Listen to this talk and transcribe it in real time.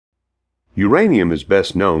Uranium is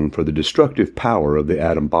best known for the destructive power of the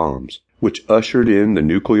atom bombs, which ushered in the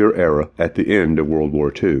nuclear era at the end of World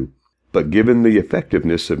War II. But given the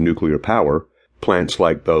effectiveness of nuclear power, plants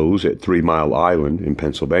like those at 3 Mile Island in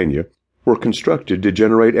Pennsylvania were constructed to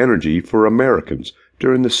generate energy for Americans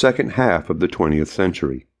during the second half of the 20th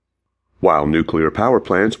century. While nuclear power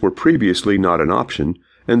plants were previously not an option,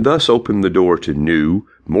 and thus opened the door to new,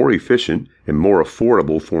 more efficient, and more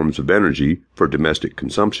affordable forms of energy for domestic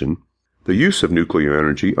consumption, the use of nuclear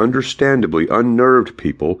energy understandably unnerved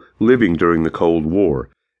people living during the Cold War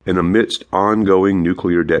and amidst ongoing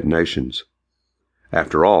nuclear detonations.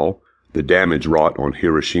 After all, the damage wrought on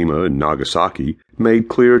Hiroshima and Nagasaki made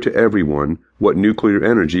clear to everyone what nuclear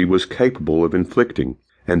energy was capable of inflicting,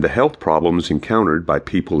 and the health problems encountered by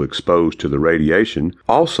people exposed to the radiation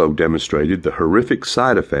also demonstrated the horrific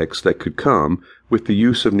side effects that could come with the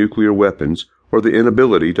use of nuclear weapons or the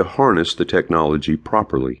inability to harness the technology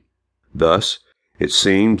properly. Thus, it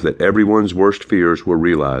seemed that everyone's worst fears were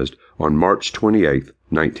realized on March 28,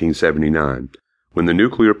 1979, when the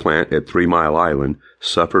nuclear plant at 3 Mile Island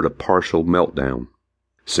suffered a partial meltdown.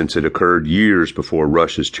 Since it occurred years before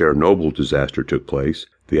Russia's Chernobyl disaster took place,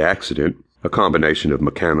 the accident, a combination of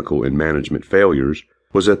mechanical and management failures,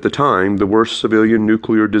 was at the time the worst civilian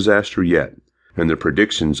nuclear disaster yet, and the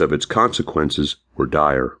predictions of its consequences were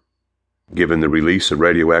dire. Given the release of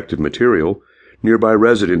radioactive material, nearby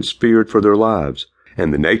residents feared for their lives,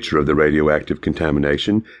 and the nature of the radioactive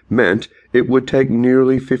contamination meant it would take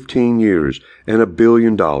nearly 15 years and $1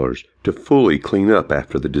 billion to fully clean up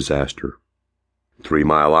after the disaster. 3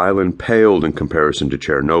 Mile Island paled in comparison to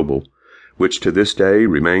Chernobyl, which to this day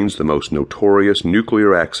remains the most notorious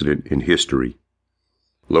nuclear accident in history.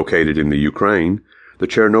 Located in the Ukraine, the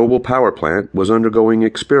Chernobyl power plant was undergoing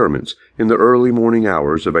experiments in the early morning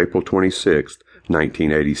hours of April 26,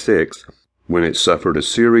 1986, when it suffered a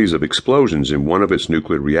series of explosions in one of its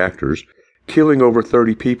nuclear reactors, killing over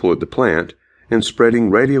 30 people at the plant and spreading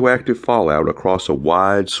radioactive fallout across a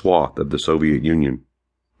wide swath of the Soviet Union.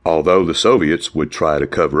 Although the Soviets would try to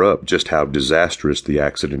cover up just how disastrous the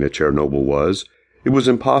accident at Chernobyl was, it was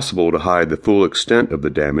impossible to hide the full extent of the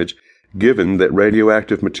damage given that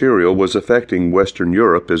radioactive material was affecting Western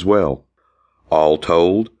Europe as well. All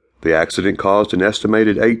told, the accident caused an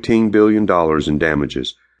estimated $18 billion in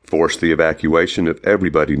damages, forced the evacuation of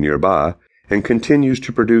everybody nearby, and continues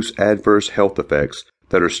to produce adverse health effects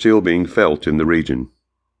that are still being felt in the region.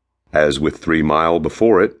 As with 3 Mile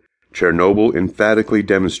before it, Chernobyl emphatically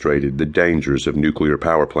demonstrated the dangers of nuclear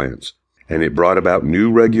power plants, and it brought about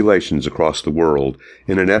new regulations across the world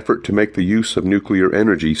in an effort to make the use of nuclear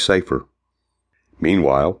energy safer.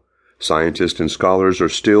 Meanwhile, scientists and scholars are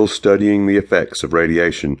still studying the effects of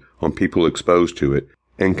radiation on people exposed to it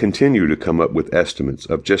and continue to come up with estimates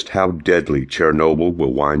of just how deadly Chernobyl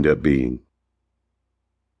will wind up being.